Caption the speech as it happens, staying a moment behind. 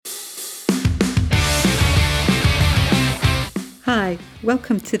Hi,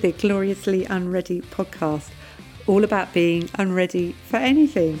 welcome to the Gloriously Unready podcast, all about being unready for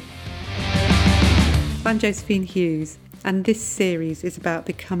anything. I'm Josephine Hughes, and this series is about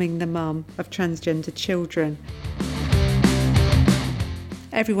becoming the mum of transgender children.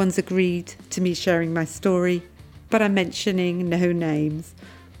 Everyone's agreed to me sharing my story, but I'm mentioning no names.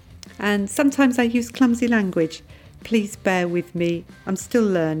 And sometimes I use clumsy language. Please bear with me, I'm still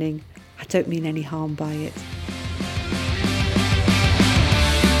learning. I don't mean any harm by it.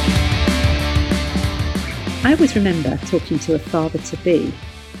 I always remember talking to a father-to-be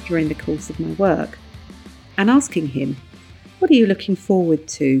during the course of my work and asking him, what are you looking forward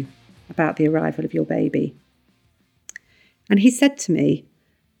to about the arrival of your baby? And he said to me,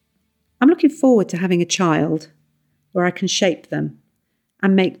 I'm looking forward to having a child where I can shape them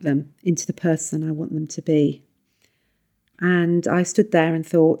and make them into the person I want them to be. And I stood there and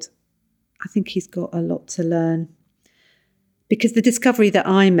thought, I think he's got a lot to learn. Because the discovery that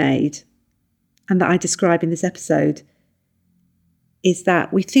I made and that I describe in this episode is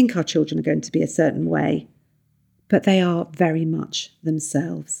that we think our children are going to be a certain way, but they are very much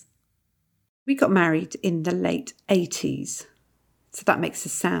themselves. We got married in the late 80s, so that makes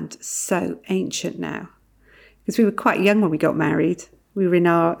us sound so ancient now, because we were quite young when we got married. We were in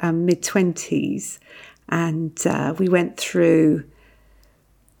our mid-20s, and we went through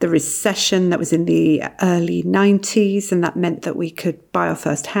the recession that was in the early 90s, and that meant that we could buy our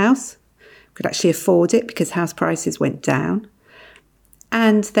first house. Could actually afford it because house prices went down.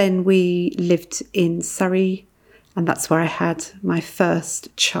 And then we lived in Surrey, and that's where I had my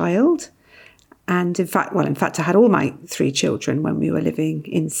first child. And in fact, I had all my three children when we were living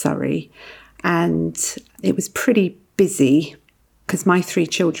in Surrey. And it was pretty busy because my three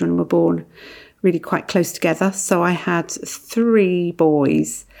children were born really quite close together. So I had three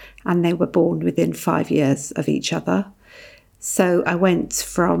boys and they were born within 5 years of each other. So I went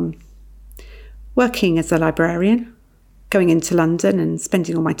from working as a librarian, going into London and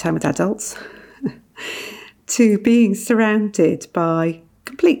spending all my time with adults, to being surrounded by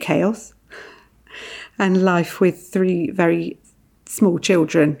complete chaos and life with three very small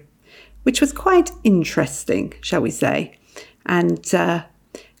children, which was quite interesting, shall we say, and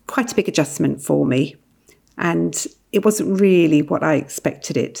quite a big adjustment for me. And it wasn't really what I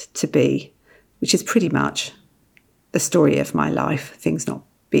expected it to be, which is pretty much the story of my life, things not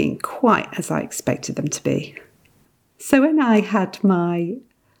being quite as I expected them to be. So when I had my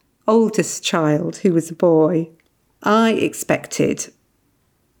oldest child, who was a boy, I expected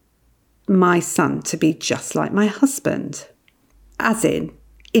my son to be just like my husband, as in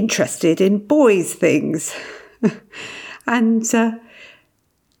interested in boys' things. And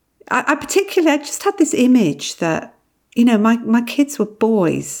I just had this image that, my kids were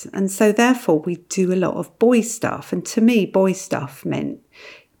boys, and so therefore we do a lot of boy stuff. And to me, boy stuff meant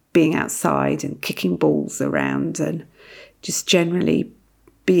being outside and kicking balls around and just generally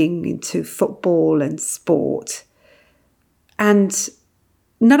being into football and sport. And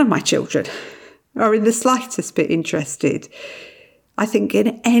none of my children are in the slightest bit interested, I think,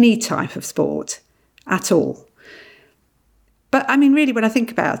 in any type of sport at all. But I mean, really, when I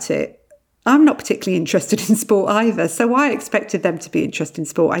think about it, I'm not particularly interested in sport either. So why I expected them to be interested in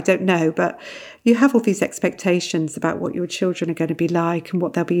sport, I don't know. But you have all these expectations about what your children are going to be like and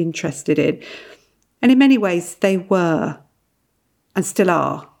what they'll be interested in. And in many ways, they were and still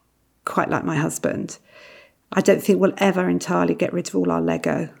are quite like my husband. I don't think we'll ever entirely get rid of all our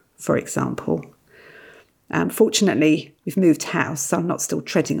Lego, for example. Fortunately, we've moved house, so I'm not still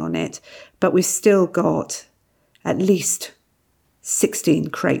treading on it. But we've still got at least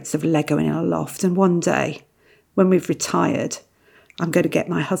 16 crates of Lego in our loft. And one day, when we've retired, I'm going to get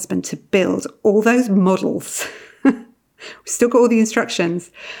my husband to build all those models. We've still got all the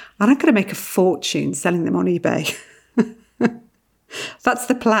instructions. And I'm going to make a fortune selling them on eBay. That's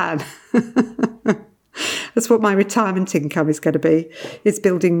the plan. That's what my retirement income is going to be, is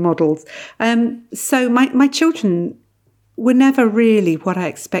building models. So my children were never really what I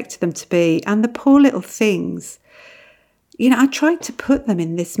expected them to be. And the poor little things, I tried to put them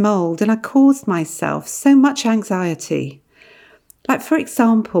in this mould and I caused myself so much anxiety. Like, for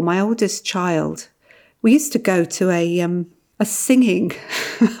example, my oldest child, we used to go to a singing.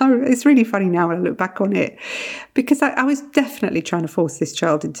 It's really funny now when I look back on it, because I was definitely trying to force this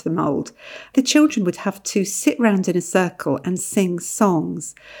child into the mould. The children would have to sit round in a circle and sing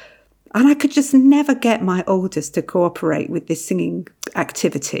songs. And I could just never get my oldest to cooperate with this singing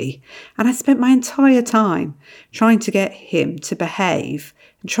activity. And I spent my entire time trying to get him to behave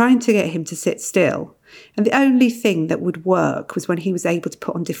and trying to get him to sit still. And the only thing that would work was when he was able to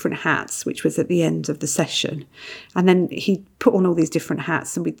put on different hats, which was at the end of the session. And then he'd put on all these different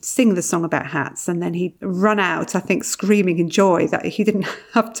hats and we'd sing the song about hats. And then he'd run out, I think, screaming in joy that he didn't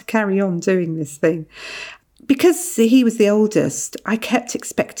have to carry on doing this thing. Because he was the oldest, I kept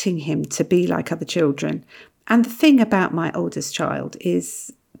expecting him to be like other children. And the thing about my oldest child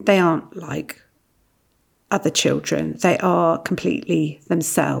is they aren't like other children. They are completely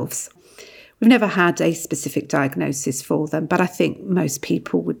themselves. We've never had a specific diagnosis for them, but I think most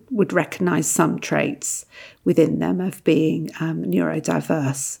people would recognise some traits within them of being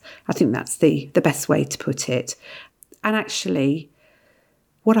neurodiverse. I think that's the best way to put it. And actually,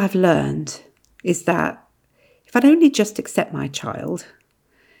 what I've learned is that if I'd only just accept my child,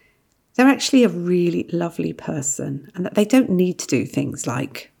 they're actually a really lovely person and that they don't need to do things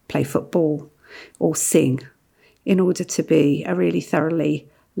like play football or sing in order to be a really thoroughly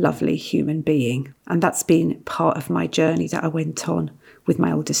lovely human being. And that's been part of my journey that I went on with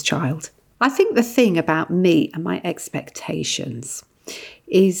my oldest child. I think the thing about me and my expectations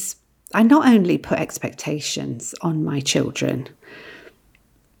is I not only put expectations on my children,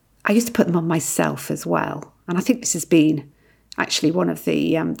 I used to put them on myself as well. And I think this has been actually one of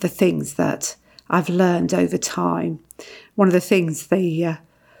the things that I've learned over time. One of the things the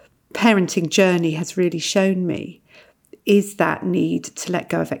parenting journey has really shown me is that need to let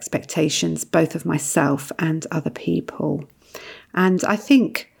go of expectations, both of myself and other people. And I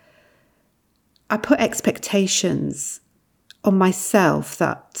think I put expectations on myself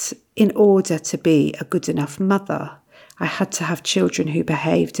that in order to be a good enough mother, I had to have children who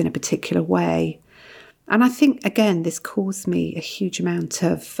behaved in a particular way. And I think, again, this caused me a huge amount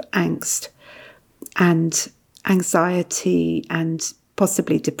of angst and anxiety and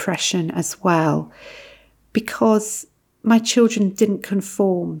possibly depression as well, because my children didn't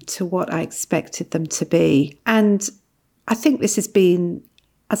conform to what I expected them to be. And I think this has been,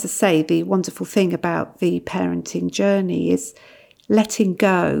 as I say, the wonderful thing about the parenting journey is letting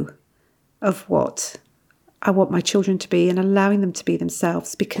go of what I want my children to be and allowing them to be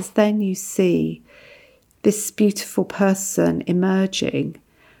themselves, because then you see this beautiful person emerging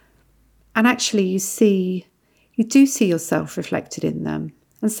and actually you do see yourself reflected in them.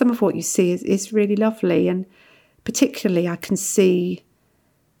 And some of what you see is really lovely. And particularly I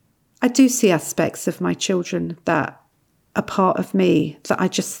do see aspects of my children that are part of me that I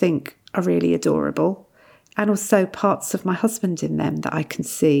just think are really adorable. And also parts of my husband in them that I can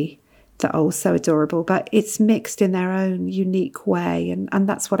see that are also adorable. But it's mixed in their own unique way. And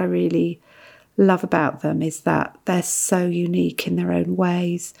that's what I really love about them, is that they're so unique in their own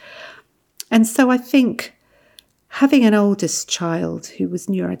ways. And so I think having an oldest child who was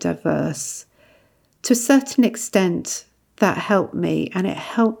neurodiverse, to a certain extent, that helped me, and it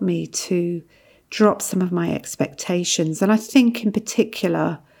helped me to drop some of my expectations. And I think in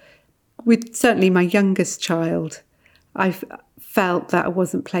particular, with certainly my youngest child, I've felt that I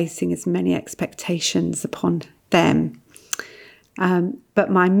wasn't placing as many expectations upon them. But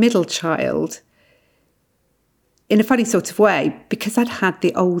my middle child, in a funny sort of way, because I'd had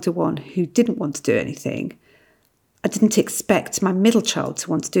the older one who didn't want to do anything, I didn't expect my middle child to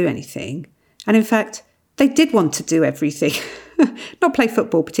want to do anything. And in fact, they did want to do everything. Not play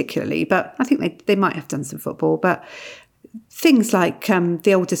football particularly, but I think they might have done some football. But things like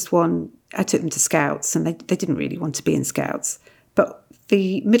the oldest one, I took them to Scouts, and they didn't really want to be in Scouts. But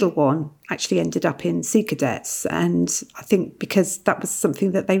the middle one actually ended up in Sea Cadets. And I think because that was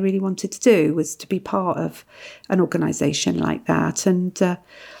something that they really wanted to do, was to be part of an organisation like that, and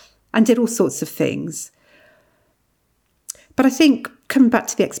did all sorts of things. But I think, coming back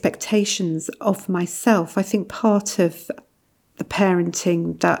to the expectations of myself, I think part of the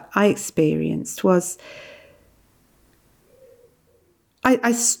parenting that I experienced was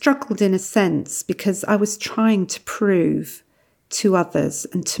I struggled in a sense because I was trying to prove to others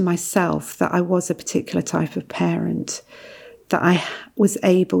and to myself that I was a particular type of parent, that I was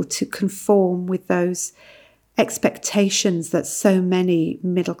able to conform with those expectations that so many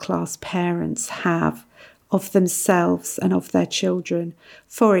middle-class parents have of themselves and of their children.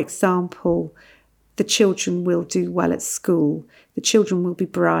 For example, the children will do well at school, the children will be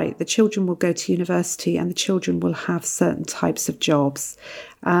bright, the children will go to university, and the children will have certain types of jobs.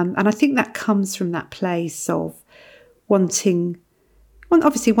 And I think that comes from that place of wanting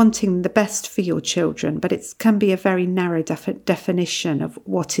the best for your children, but it can be a very narrow definition of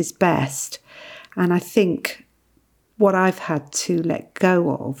what is best. And I think what I've had to let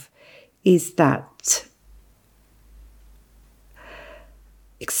go of is that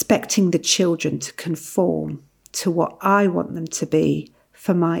expecting the children to conform to what I want them to be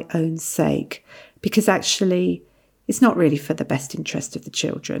for my own sake, because actually it's not really for the best interest of the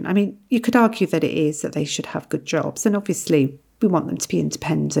children. I mean, you could argue that it is, that they should have good jobs. And obviously we want them to be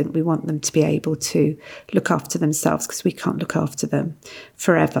independent. We want them to be able to look after themselves, because we can't look after them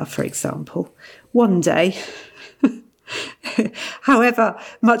forever, for example. One day, however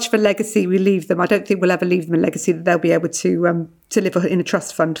much of a legacy we leave them, I don't think we'll ever leave them a legacy that they'll be able to live in a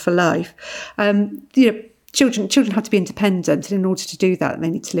trust fund for life. Children have to be independent, and in order to do that, they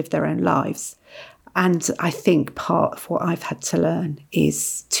need to live their own lives. And I think part of what I've had to learn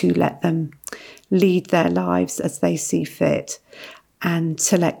is to let them lead their lives as they see fit, and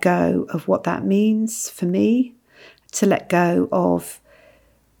to let go of what that means for me, to let go of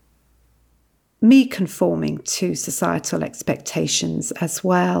me conforming to societal expectations as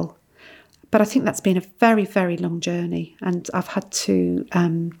well. But I think that's been a very, very long journey, and I've had to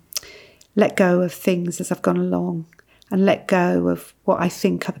let go of things as I've gone along, and let go of what I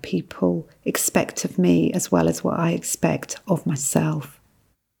think other people expect of me as well as what I expect of myself.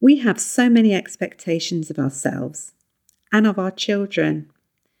 We have so many expectations of ourselves and of our children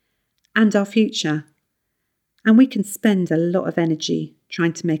and our future, and we can spend a lot of energy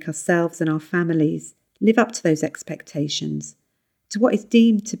trying to make ourselves and our families live up to those expectations, to what is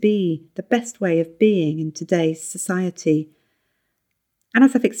deemed to be the best way of being in today's society. And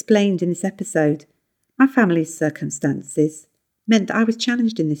as I've explained in this episode, my family's circumstances meant that I was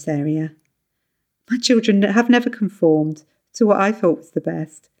challenged in this area. My children have never conformed to what I thought was the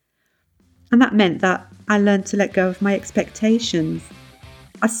best. And that meant that I learned to let go of my expectations.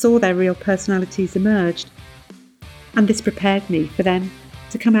 I saw their real personalities emerged, and this prepared me for them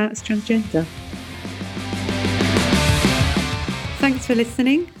to come out as transgender. Thanks for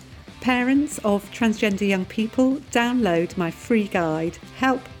listening. Parents of transgender young people, download my free guide,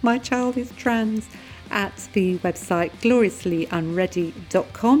 Help My Child is Trans, at the website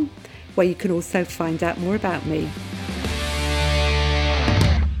gloriouslyunready.com, where you can also find out more about me.